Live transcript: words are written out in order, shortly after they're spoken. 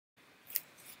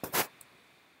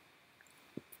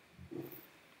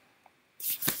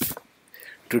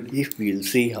Today we'll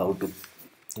see how to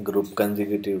group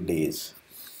consecutive days.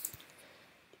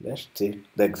 Let's take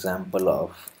the example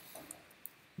of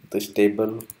this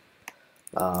table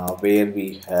where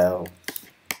we have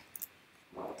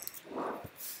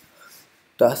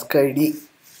task ID,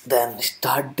 then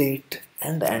start date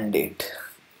and end date.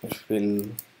 If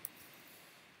we'll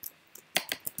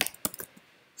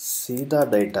see the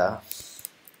data,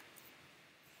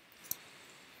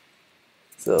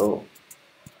 so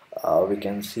we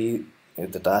can see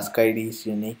if the task ID is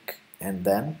unique and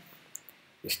then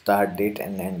start date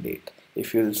and end date.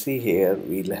 If you'll see here,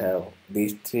 we'll have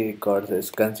these three records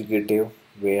as consecutive,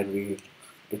 where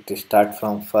it start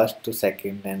from first to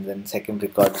second, and then second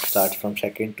record starts from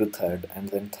second to third, and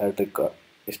then third record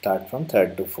start from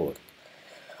third to fourth.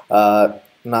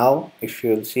 Now if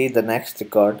you'll see the next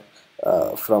record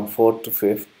from fourth to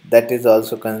fifth, that is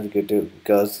also consecutive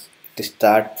because it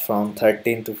start from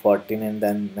 13 to 14, and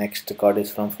then next record is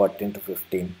from 14 to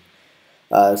 15.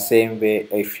 Same way,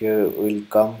 if you will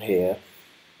come here,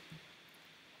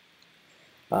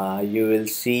 you will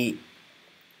see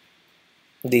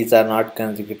these are not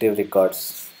consecutive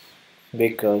records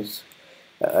because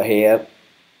here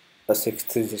the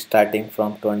sixth is starting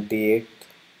from 28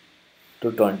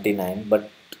 to 29, but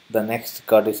the next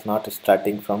record is not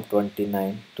starting from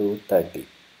 29 to 30.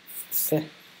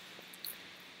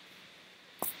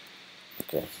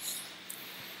 Okay.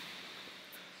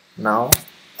 Now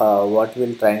what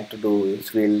we'll trying to do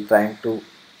is we'll trying to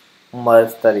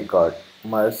merge the record.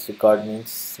 Merge record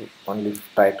means only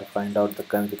try to find out the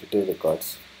consecutive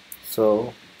records.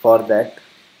 So for that,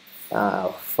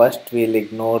 first we'll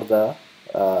ignore the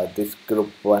this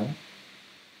group 1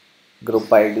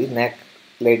 group ID. Next,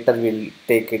 later we'll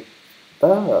take it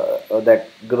that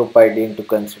group ID into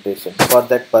consideration. For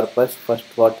that purpose, first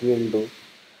what we will do,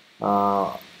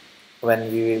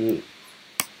 when we will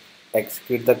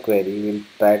execute the query, we'll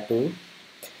try to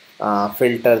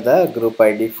filter the group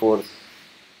ID for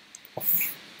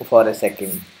a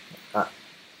second.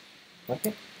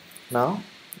 Okay, now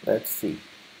let's see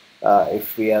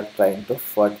if we are trying to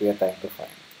what we are trying to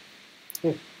find.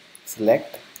 Okay.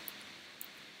 Select.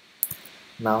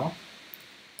 Now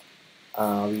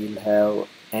we'll have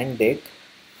end date.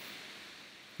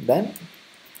 Then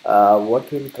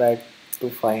what we'll try to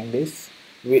find is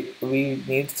we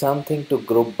need something to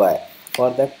group by. For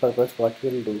that purpose, what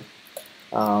we'll do,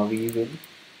 we will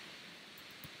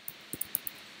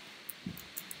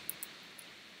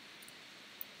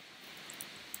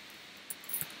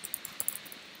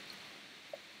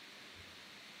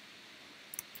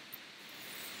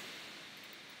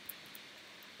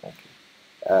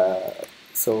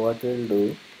so what we'll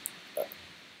do,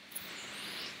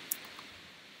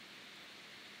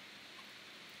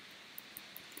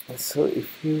 so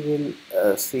if you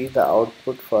will see the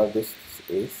output for this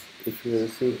is, if you will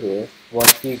see here,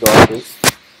 what we got is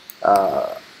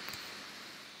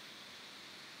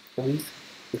we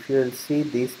if you will see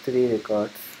these three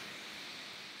records,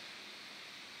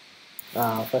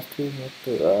 first we need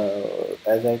to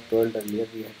as I told earlier,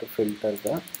 we have to filter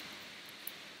the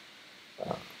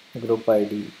group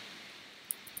ID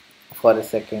for a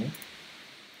second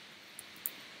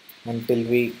until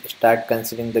we start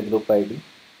considering the group ID.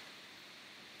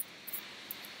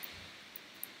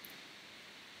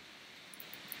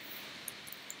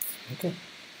 Okay,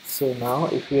 so now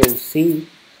if you will see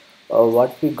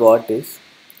what we got is,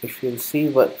 if you will see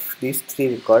what these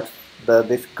three records,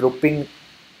 this grouping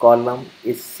column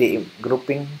is same,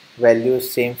 grouping value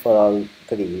is same for all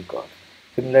three records.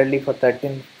 Similarly for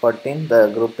 13 14,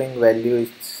 the grouping value is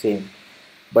same,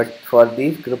 but for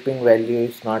these grouping value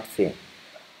is not same.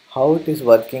 How it is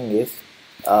working is,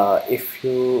 if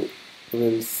you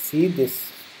will see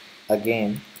this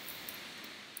again,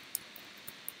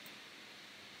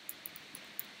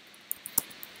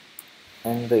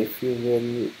 and if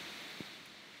you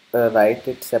will write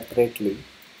it separately,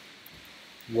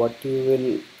 what you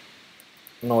will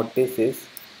notice is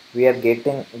we are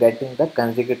getting the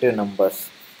consecutive numbers.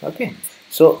 Okay,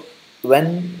 so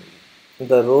when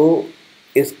the row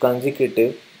is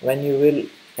consecutive, when you will,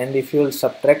 and if you will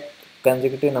subtract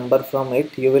consecutive number from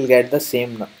it, you will get the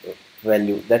same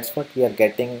value. That's what we are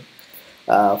getting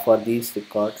for these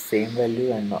records, same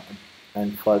value, and not,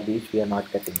 and for these we are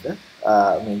not getting the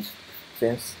means,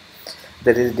 since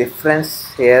there is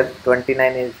difference here,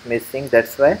 29 is missing,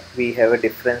 that's why we have a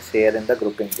difference here in the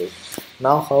grouping date.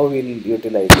 Now how we'll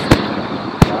utilize it?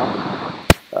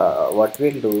 Now what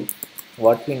we'll do,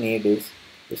 what we need is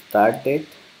start date,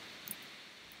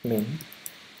 min,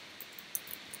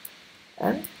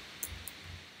 and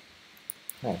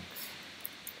max.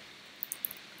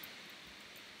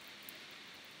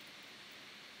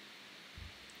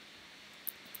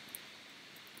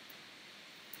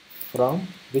 from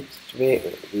which way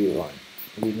we want.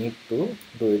 We need to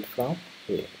do it from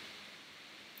here.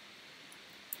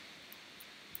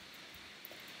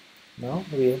 Now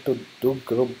we have to do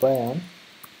group by on.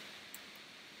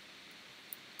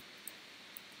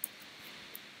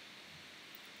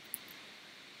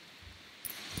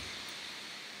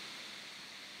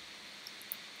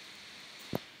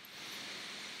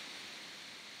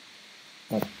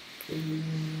 Okay.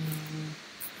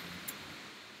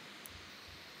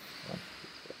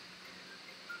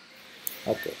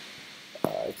 Okay.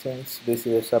 Since this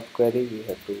is a subquery, we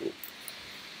have to,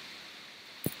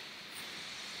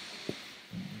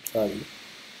 sorry,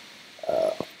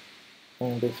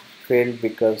 this failed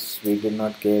because we did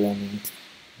not give any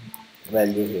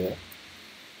value here.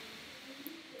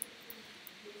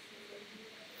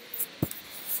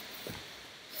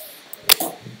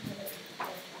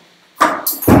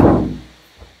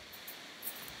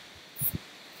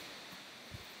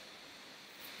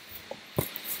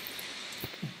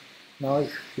 Now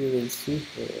if you will see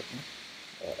here,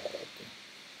 okay,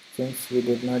 since we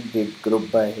did not did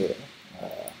group by here,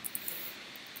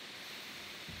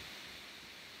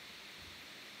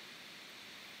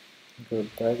 group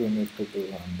by we need to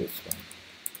do on this one.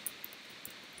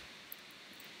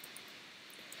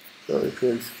 So if you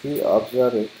will see,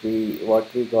 observe it,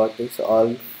 what we got is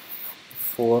all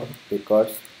four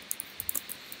records,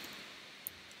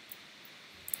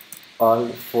 all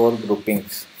four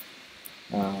groupings.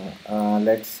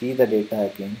 Let's see the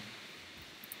data again.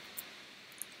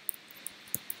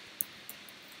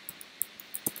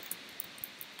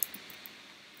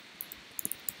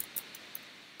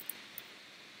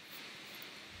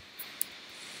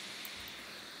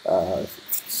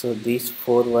 So these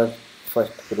four were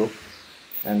first group,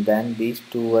 and then these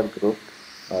two were grouped.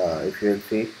 If you will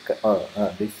see,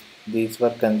 these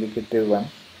were consecutive one.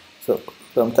 So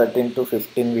from 13 to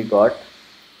 15 we got.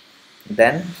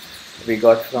 Then we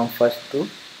got from first to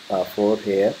 4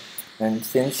 here, and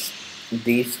since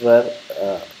these were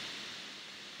uh,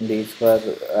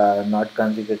 not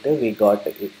consecutive, we got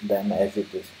them as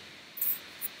it is.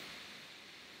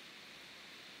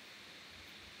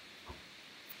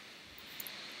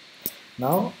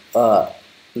 Now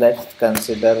let's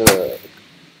consider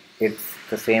it's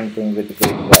the same thing with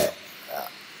group by,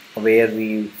 where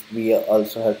we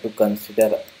also have to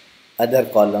consider other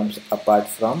columns apart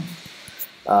from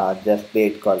just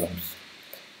date columns.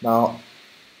 Now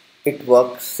it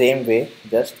works same way,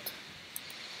 just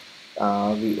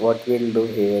what we'll do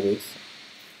here is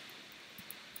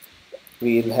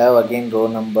we'll have again row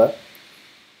number,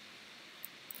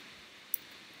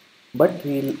 but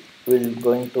we'll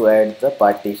going to add the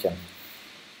partition.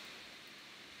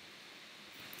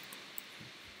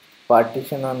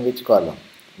 Partition on which column?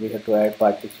 We have to add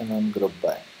partition on group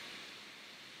by,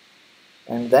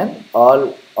 and then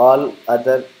all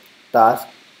other tasks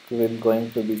will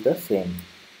going to be the same.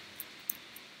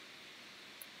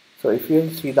 So if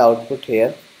you see the output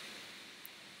here,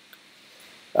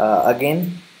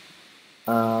 again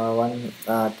one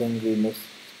thing we missed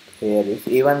here is,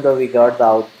 even though we got the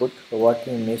output, what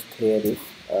we missed here is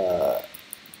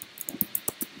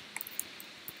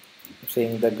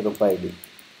saying the group ID.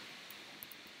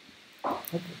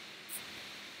 Okay.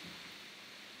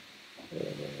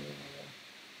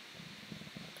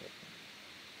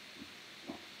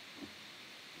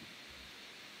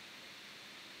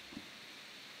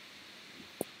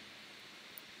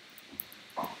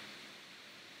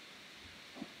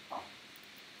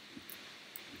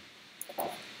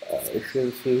 If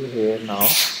you see here now,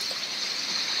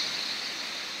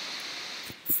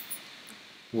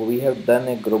 we have done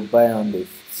a group by on this.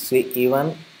 See,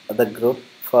 even the group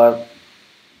for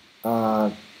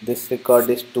this record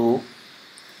is 2,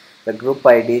 the group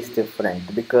ID is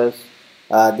different because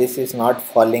this is not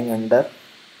falling under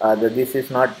this is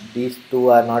not, these two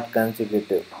are not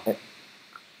consecutive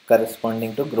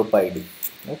corresponding to group ID.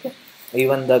 Okay,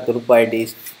 even the group ID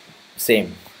is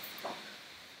same.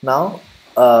 Now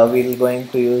we're going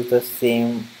to use the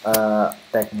same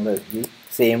technology,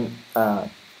 same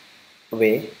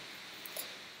way.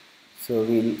 So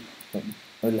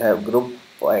we'll have group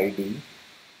ID,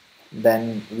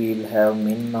 then we'll have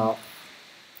min of,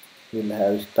 we'll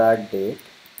have start date,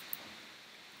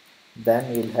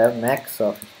 then we'll have max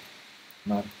of,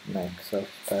 not max of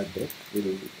start date,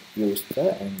 we'll use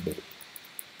the end date.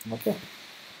 Okay,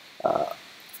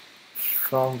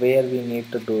 from where we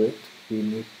need to do it, we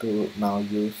need to now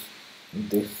use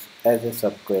this as a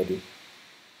subquery.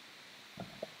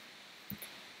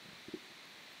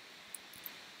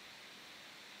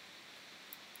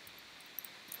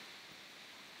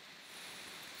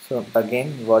 So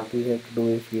again what we have to do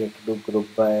is we have to do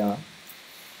group by on,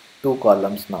 two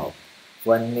columns now.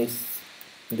 One is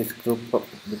this group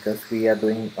because we are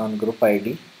doing on group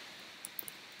ID,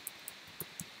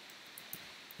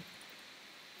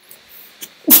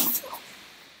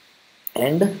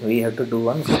 and we have to do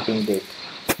one grouping date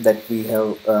that we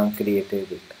have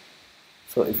created it.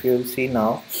 So if you will see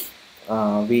now,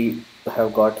 we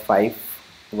have got 5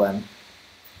 1.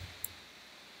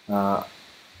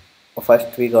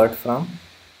 First we got from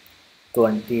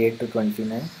 28 to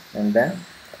 29, and then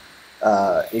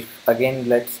if again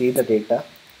let's see the data.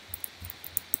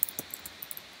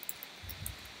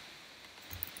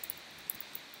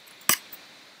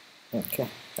 Okay,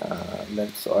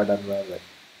 let's order by that.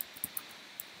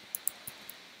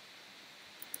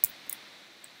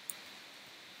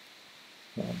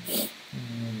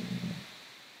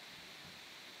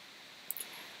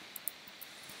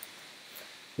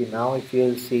 See now if you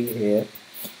will see here,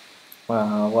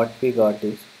 what we got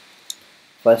is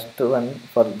first one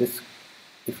for this.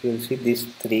 If you will see, these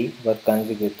three were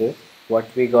consecutive. What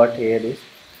we got here is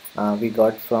we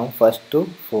got from first to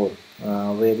 4.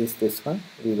 Where is this one?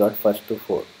 We got first to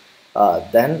 4.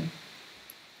 Then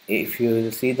if you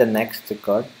will see the next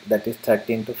record, that is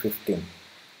 13 to 15,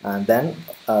 and then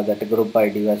that group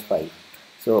ID was 5.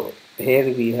 So here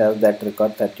we have that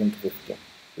record 13 to 15.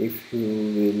 If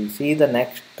you will see the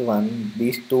next one,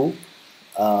 these two,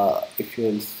 if you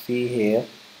will see here,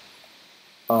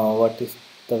 what is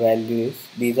the value is,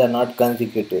 these are not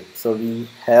consecutive, so we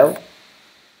have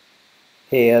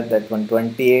here that one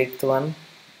 28th one,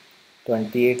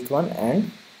 28th one,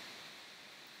 and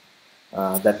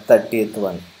that 30th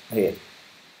one here.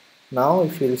 Now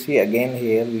if you will see again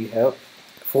here, we have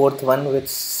fourth one with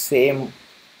same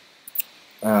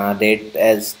date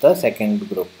as the second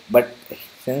group, but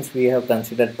since we have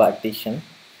considered partition,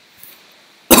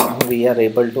 we are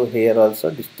able to here also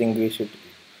distinguish it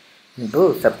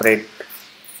into separate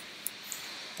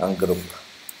group.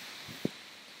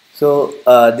 So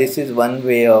this is one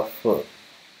way of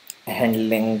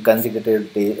handling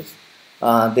consecutive days.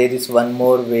 There is one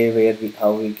more way where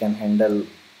how we can handle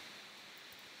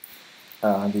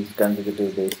these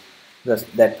consecutive days. Thus,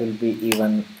 that will be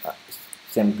even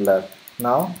simpler.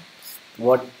 Now,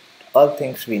 what all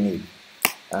things we need?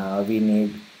 We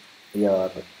need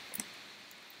your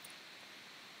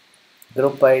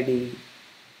group ID.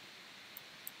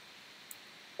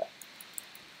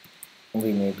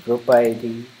 We need group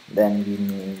ID. Then we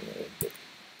need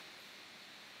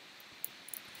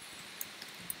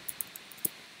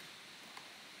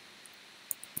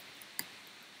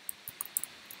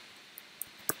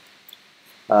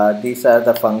these are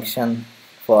the function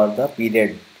for the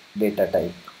period data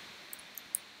type.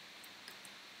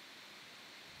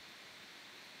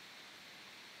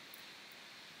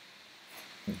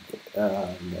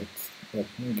 Let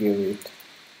me give it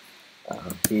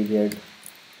period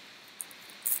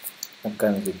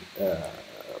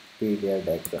period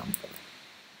example.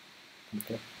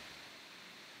 Okay.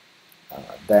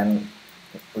 Then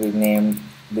we name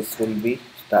this will be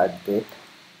start date.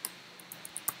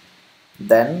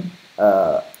 Then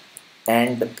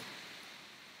end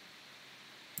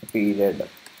period.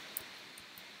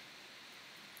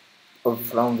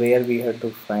 From where we have to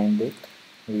find it,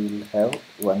 we will have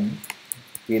one.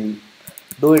 We'll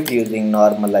do it using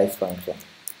normalize function.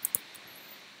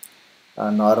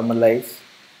 Normalize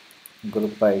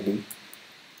group ID,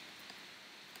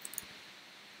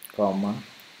 comma.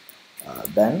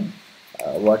 Then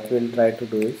what we'll try to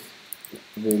do is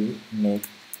we'll make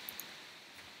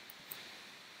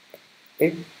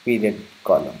it period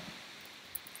column,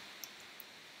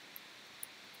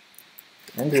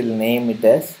 and we'll name it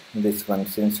as this one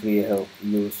since we have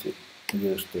used it.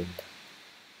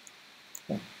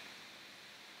 Okay.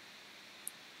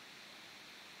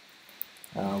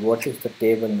 What is the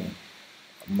table name?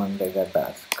 Mandega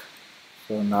task.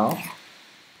 So now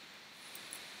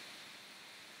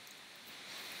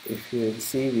if you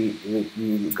see,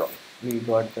 we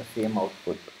got the same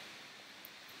output.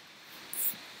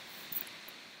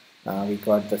 We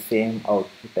got the same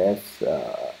output as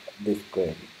this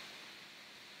query.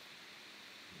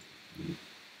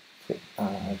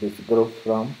 This group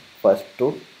from first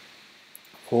to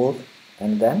 4,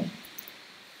 and then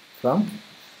from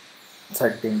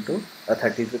 30 to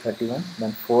 31,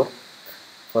 then 4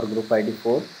 for group ID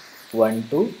 4, 1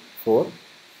 to 4.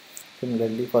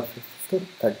 Similarly for 5th to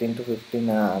 13 to 15,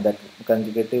 that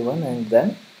consecutive one, and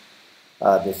then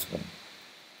this one.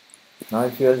 Now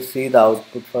if you will see the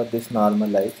output for this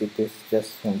normalize, it is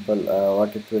just simple.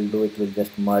 What it will do, it will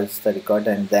just merge the record,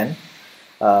 and then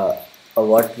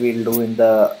what we'll do in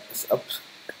the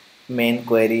main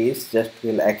query is just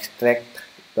we'll extract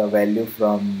the value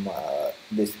from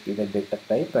this is the data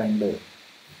type and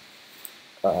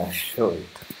show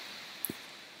it.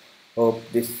 Hope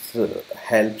this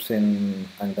helps in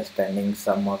understanding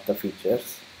some of the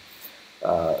features.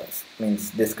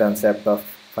 Means this concept of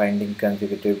finding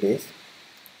consecutive days.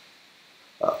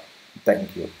 Uh,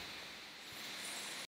 Thank you.